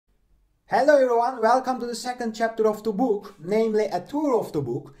Hello everyone, welcome to the second chapter of the book, namely a tour of the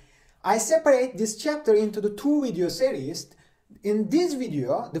book. I separate this chapter into the two video series. In this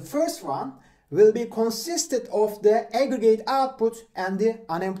video, the first one will be consisted of the aggregate output and the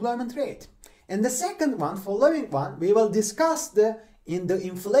unemployment rate. In the second one, following one, we will discuss the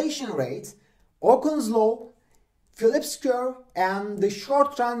inflation rate, Okun's law, Phillips curve, and the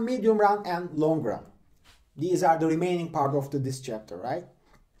short run, medium run, and long run. These are the remaining part of this chapter, right?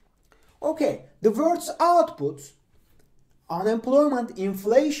 Okay, the words output, unemployment,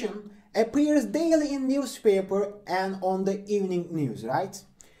 inflation appears daily in newspaper and on the evening news, right?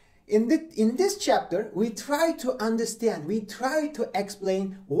 In this chapter, we try to understand, we try to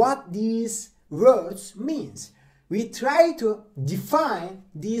explain what these words means. We try to define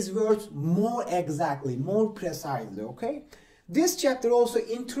these words more exactly, more precisely, okay? This chapter also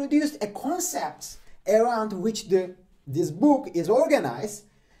introduced a concept around which this book is organized: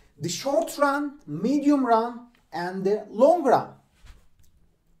 the short run, medium run, and the long run.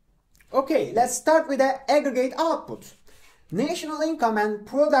 Okay, let's start with the aggregate output. National income and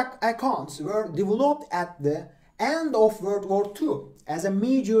product accounts were developed at the end of World War II as a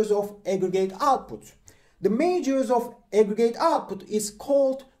measures of aggregate output. The measures of aggregate output is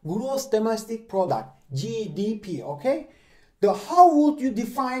called gross domestic product, GDP, okay? How would you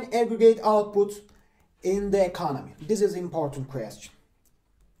define aggregate output in the economy? This is an important question.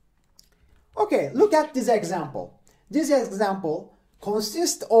 Okay, look at this example. This example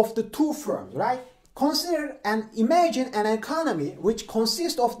consists of the two firms, right? Consider and imagine an economy which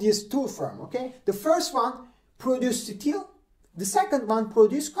consists of these two firms, okay? The first one produces steel, the second one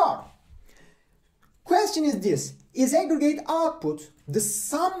produces car. Question is this: is aggregate output the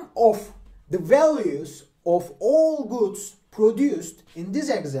sum of the values of all goods produced in this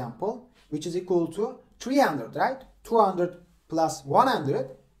example, which is equal to 300, right? 200 plus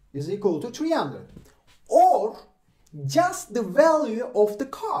 100 is equal to 300. Or just the value of the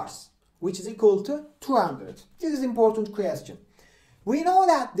cars, which is equal to 200. This is an important question. We know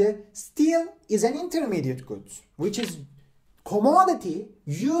that the steel is an intermediate good, which is commodity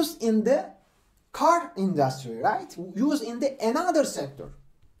used in the car industry, right? Used in another sector.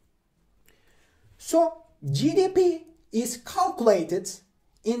 So GDP is calculated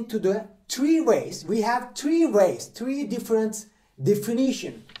into the three ways. We have three ways, three different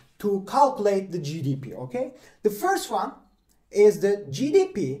definitions to calculate the GDP, okay? The first one is the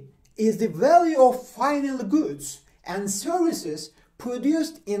GDP is the value of final goods and services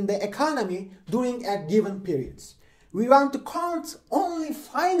produced in the economy during a given period. We want to count only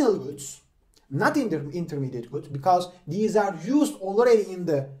final goods, not in the intermediate goods, because these are used already in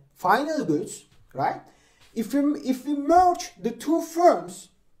the final goods, right? If we merge the two firms,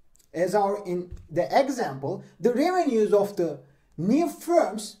 as are in the example, the revenues of the new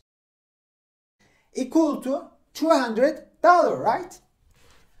firms equal to $200, right?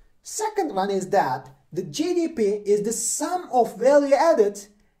 Second one is that the GDP is the sum of value added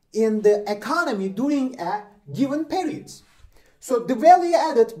in the economy during a given period. So the value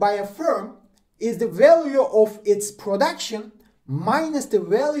added by a firm is the value of its production minus the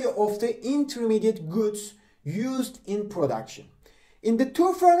value of the intermediate goods used in production. In the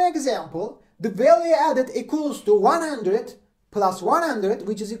two firm example, the value added equals to 100 plus 100,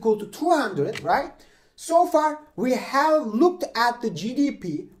 which is equal to 200, right? So far, we have looked at the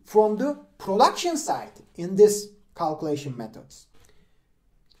GDP from the production side in this calculation methods.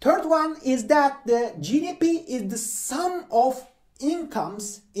 Third one is that the GDP is the sum of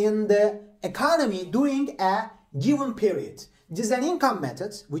incomes in the economy during a given period. This is an income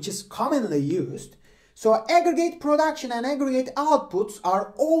method which is commonly used. So aggregate production and aggregate outputs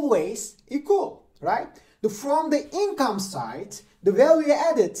are always equal, right? From the income side, the value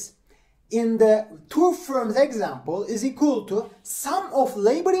added in the two firms example is equal to sum of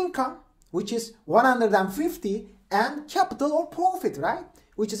labor income, which is 150, and capital or profit, right?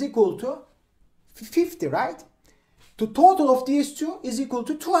 Which is equal to 50, right? The total of these two is equal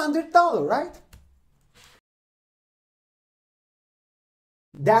to $200, right?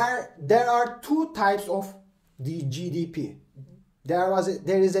 There are two types of the GDP.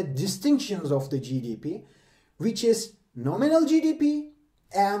 There is a distinctions of the GDP, which is nominal GDP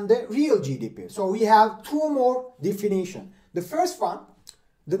and the real GDP. So we have two more definitions. The first one,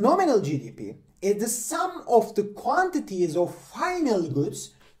 the nominal GDP, is the sum of the quantities of final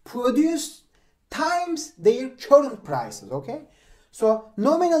goods produced times their current prices, okay? So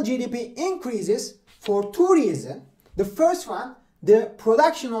nominal GDP increases for two reasons. The first one, the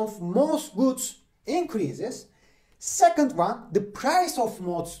production of most goods increases. Second one, the price of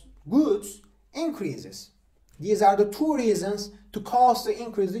most goods increases. These are the two reasons to cause to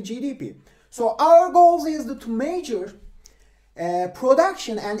increase the GDP. So our goal is to measure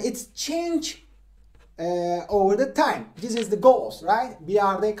production and its change over the time. This is the goals, right? We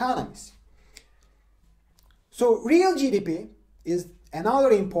are the economists. So real GDP is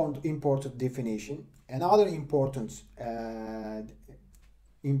another important definition, another important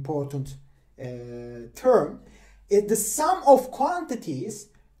term. Is the sum of quantities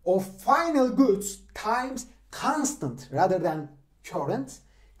of final goods times constant, rather than current,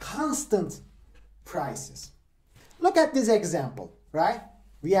 constant prices. Look at this example, right?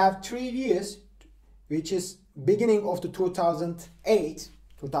 We have 3 years, which is beginning of the 2008,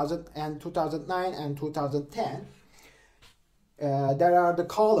 2009 and 2010. There are the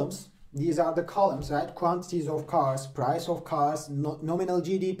columns. These are the columns, right? Quantities of cars, price of cars, nominal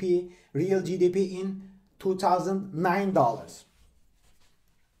GDP, real GDP in 2009 dollars.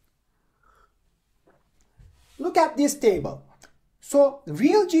 Look at this table. So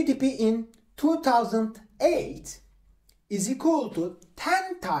real GDP in 2008 is equal to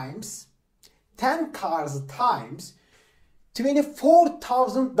 10 cars times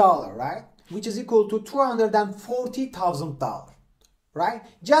 $24,000, right? Which is equal to $240,000, right?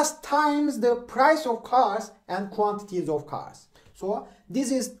 Just times the price of cars and quantities of cars. So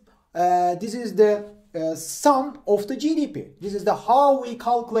this is the sum of the GDP. This is the how we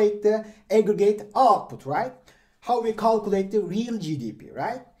calculate the aggregate output, right? How we calculate the real GDP,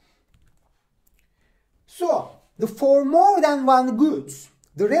 right? So for more than one goods,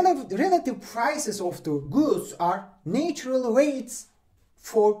 the relative prices of the goods are natural weights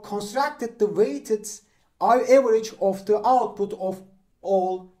for constructed the weighted average of the output of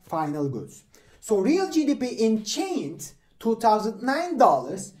all final goods. So real GDP in change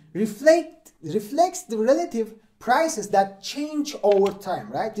 $2009 reflects the relative prices that change over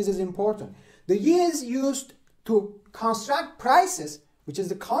time, right? This is important. The years used to construct prices, which is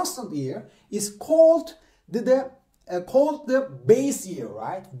the constant year, is called the base year,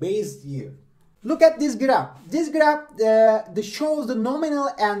 right? Base year. Look at this graph. This graph shows the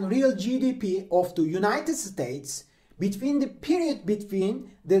nominal and real GDP of the United States between the period between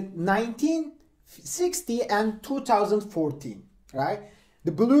the 1960 and 2014, right?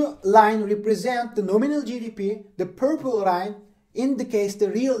 The blue line represents the nominal GDP. The purple line indicates the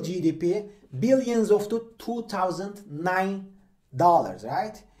real GDP, billions of the 2009 dollars,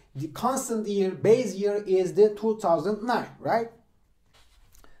 right? The constant year, base year is the 2009, right?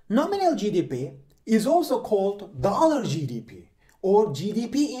 Nominal GDP is also called dollar GDP or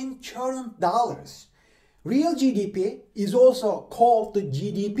GDP in current dollars. Real GDP is also called the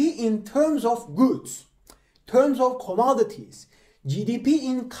GDP in terms of goods, terms of commodities, GDP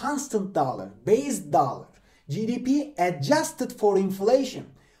in constant dollar, base dollar, GDP adjusted for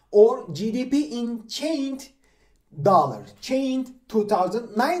inflation, or GDP in chained dollars, chained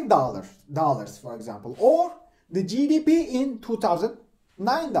 2009 dollars, for example, or the GDP in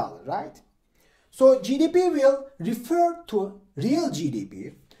 2009 dollars, right? So GDP will refer to real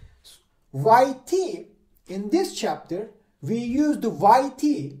GDP. YT, in this chapter, we use the YT,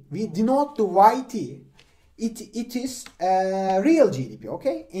 we denote the YT. It is real GDP,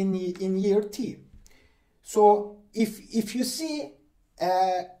 okay, in year T. So if you see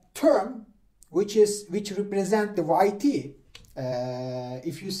a term which represent the YT,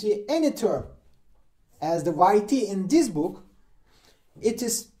 if you see any term as the YT in this book, it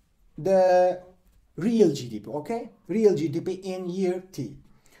is the real GDP, okay, real GDP in year T.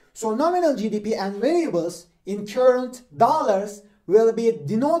 So nominal GDP and variables in current dollars will be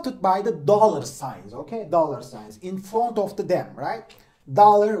denoted by the dollar signs, okay, dollar signs in front of them, right?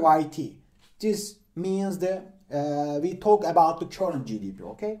 Dollar YT. This means we talk about the current GDP,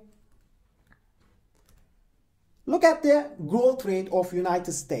 okay? Look at the growth rate of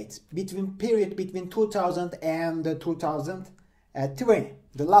United States between 2000 and 2020,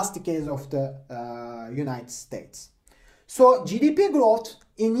 the last decade of the United States. So GDP growth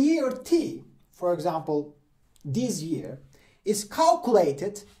in year T, for example, this year, is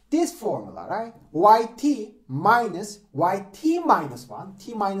calculated this formula, right? YT minus 1. T minus 1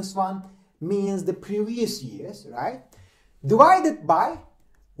 means the previous years, right? Divided by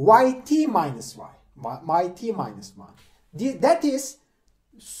YT minus y. YT minus 1. That is,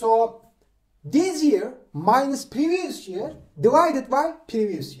 so this year minus previous year divided by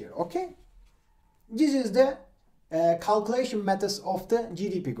previous year, okay? This is the calculation methods of the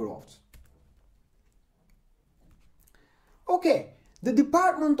GDP growth. Okay, the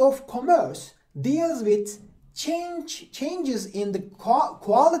Department of Commerce deals with changes in the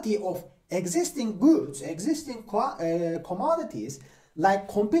quality of existing goods, existing commodities, like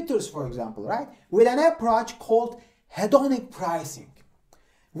computers, for example, right? With an approach called hedonic pricing,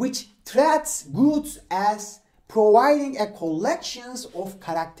 which treats goods as providing a collections of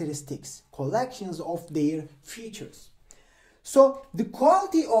characteristics, collections of their features. So the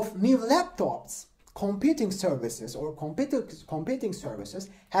quality of new laptops computing services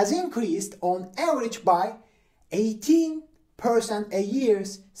has increased on average by 18% a year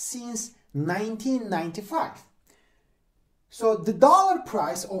since 1995. So the dollar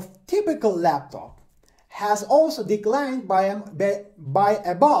price of typical laptop has also declined by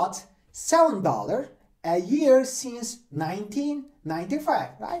about $7 a year since 1995,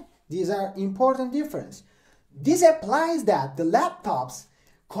 right? These are important differences. This implies that the laptops'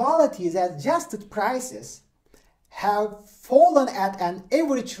 qualities adjusted prices have fallen at an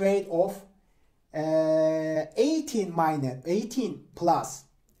average rate of 18 plus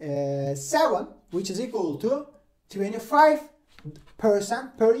 7, which is equal to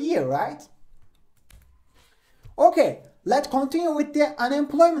 25% per year, right? Okay, let's continue with the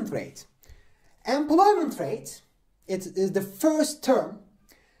unemployment rate. Employment rate is the first term,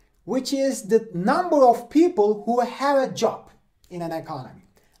 which is the number of people who have a job in an economy.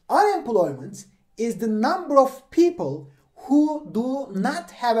 Unemployment is the number of people who do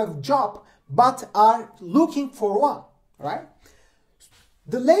not have a job but are looking for one, right?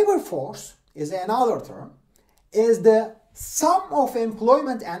 The labor force is another term, is the sum of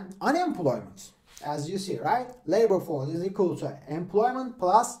employment and unemployment. As you see, right? Labor force is equal to employment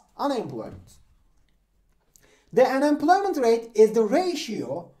plus unemployment. The unemployment rate is the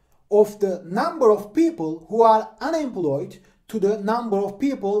ratio of the number of people who are unemployed to the number of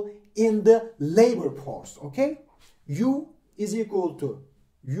people in the labor force, okay? U is equal to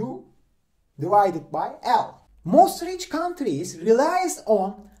U divided by L. Most rich countries relies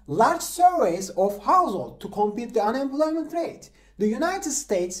on large surveys of households to compute the unemployment rate. The United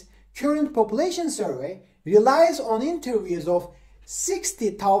States current population survey relies on interviews of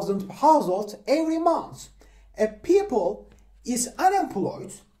 60,000 households every month. A people is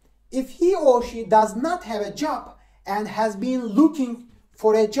unemployed if he or she does not have a job and has been looking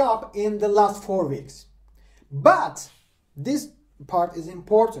for a job in the last 4 weeks. But this part is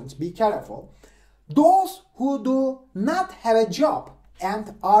important, be careful. Those who do not have a job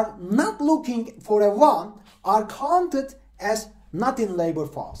and are not looking for a one are counted as not in labor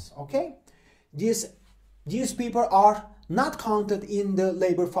force, okay? These people are not counted in the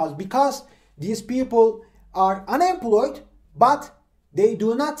labor force because these people are unemployed but they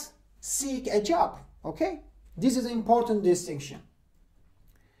do not seek a job, okay? This is an important distinction.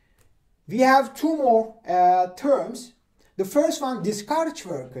 We have two more terms. The first one, discouraged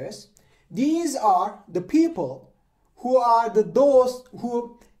workers. These are the people who are those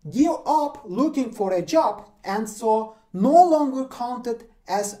who give up looking for a job and so no longer counted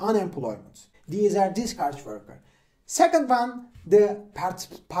as unemployment. These are discouraged workers. Second one, the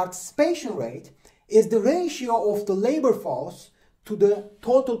participation rate is the ratio of the labor force to the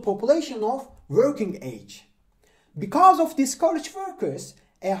total population of working age. Because of discouraged workers,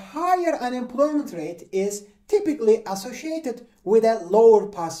 a higher unemployment rate is typically associated with a lower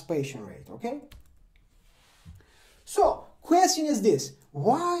participation rate, okay? So, question is this: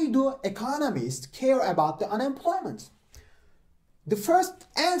 why do economists care about the unemployment? The first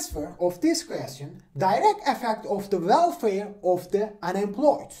answer of this question, direct effect of the welfare of the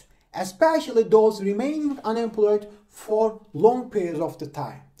unemployed, especially those remaining unemployed for long periods of the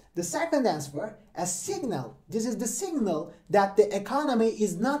time. The second answer, a signal. This is the signal that the economy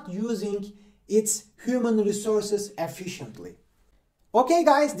is not using its human resources efficiently. Okay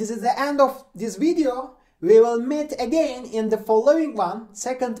guys, this is the end of this video. We will meet again in the following one,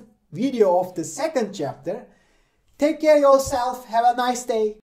 second video of the second chapter. Take care of yourself. Have a nice day.